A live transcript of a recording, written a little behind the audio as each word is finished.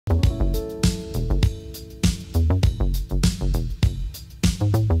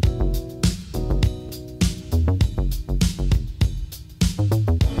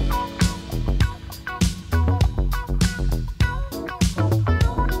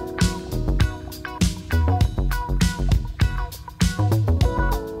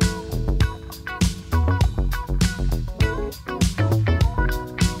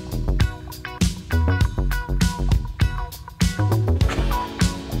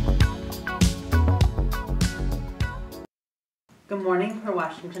Good morning for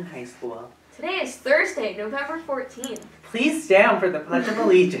Washington High School. Today is Thursday, November 14th. Please stand for the Pledge of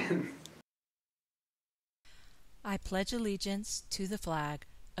Allegiance. I pledge allegiance to the flag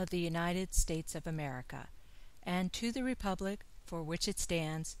of the United States of America and to the republic for which it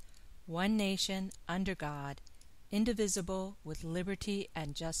stands, one nation under God, indivisible, with liberty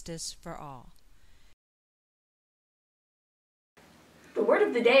and justice for all. The word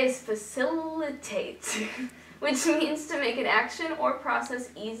of the day is facilitate, which means to make an action or process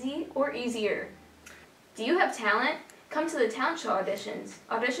easy or easier. Do you have talent? Come to the talent show auditions.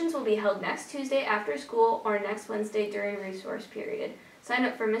 Auditions will be held next Tuesday after school or next Wednesday during resource period. Sign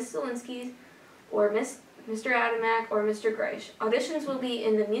up for Miss Zielinski's or Mr. Adamak or Mr. Greisch. Auditions will be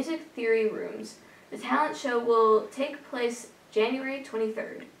in the music theory rooms. The talent show will take place January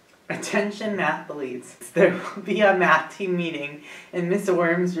 23rd. Attention mathletes. There will be a math team meeting in Miss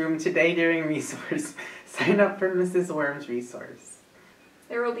Worm's room today during resource. Sign up for Mrs. Worm's resource.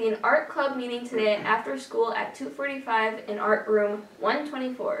 There will be an art club meeting today after school at 2:45 in art room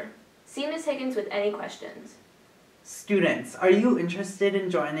 124. See Ms. Higgins with any questions. Students, are you interested in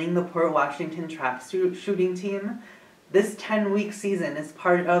joining the Port Washington trap shooting team? This 10-week season is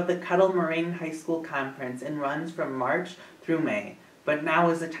part of the Kettle Moraine High School Conference and runs from March through May, but now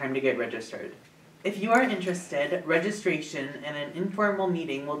is the time to get registered. If you are interested, registration and an informal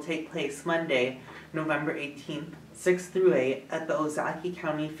meeting will take place Monday, November 18th, 6 through 8 at the Ozaukee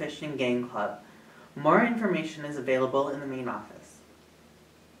County Fish and Game Club. More information is available in the main office.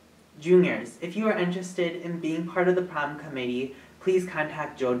 Juniors, if you are interested in being part of the prom committee, please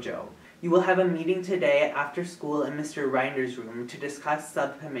contact JoJo. You will have a meeting today after school in Mr. Rinder's room to discuss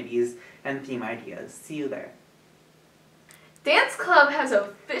subcommittees and theme ideas. See you there. Dance Club has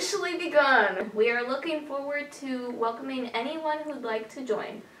officially begun. We are looking forward to welcoming anyone who'd like to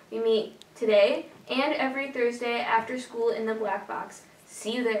join. We meet today and every Thursday after school in the Black Box.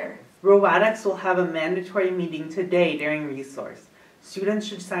 See you there. Robotics will have a mandatory meeting today during resource. Students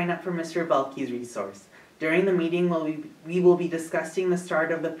should sign up for Mr. Belkey's resource. During the meeting, we will be discussing the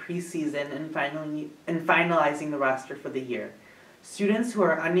start of the preseason and finalizing the roster for the year. Students who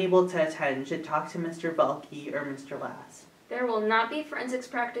are unable to attend should talk to Mr. Belkey or Mr. Last. There will not be forensics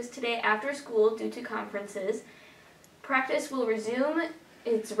practice today after school due to conferences. Practice will resume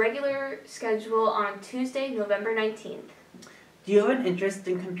its regular schedule on Tuesday, November 19th. Do you have an interest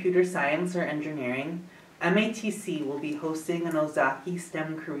in computer science or engineering? MATC will be hosting an Ozaukee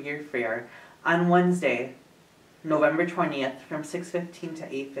STEM Career Fair on Wednesday, November 20th from 6:15 to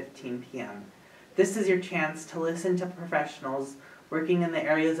 8:15 p.m. This is your chance to listen to professionals working in the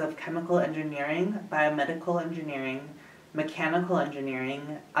areas of chemical engineering, biomedical engineering, mechanical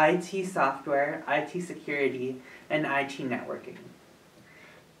engineering, IT software, IT security, and IT networking.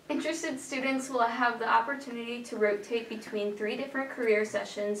 Interested students will have the opportunity to rotate between 3 different career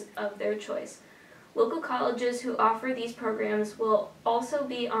sessions of their choice. Local colleges who offer these programs will also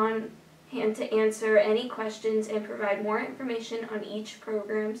be on hand to answer any questions and provide more information on each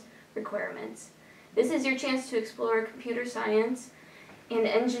program's requirements. This is your chance to explore computer science and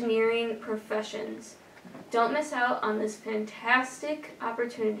engineering professions. Don't miss out on this fantastic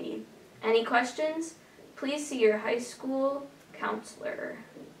opportunity. Any questions? Please see your high school counselor.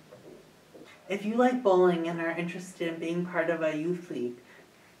 If you like bowling and are interested in being part of a youth league,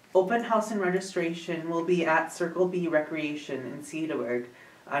 open house and registration will be at Circle B Recreation in Cedarburg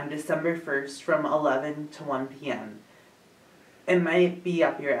on December 1st from 11 to 1 p.m. It might be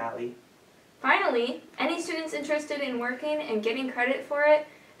up your alley. Finally, any students interested in working and getting credit for it,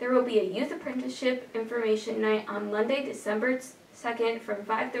 there will be a youth apprenticeship information night on Monday, December 2nd from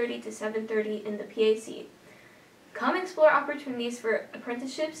 5:30 to 7:30 in the PAC. Come explore opportunities for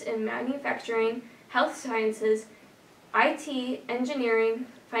apprenticeships in manufacturing, health sciences, IT, engineering,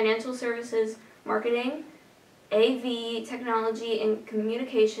 financial services, marketing, AV, technology and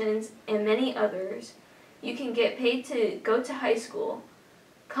communications, and many others. You can get paid to go to high school.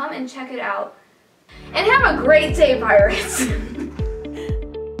 Come and check it out. And have a great day, Pirates!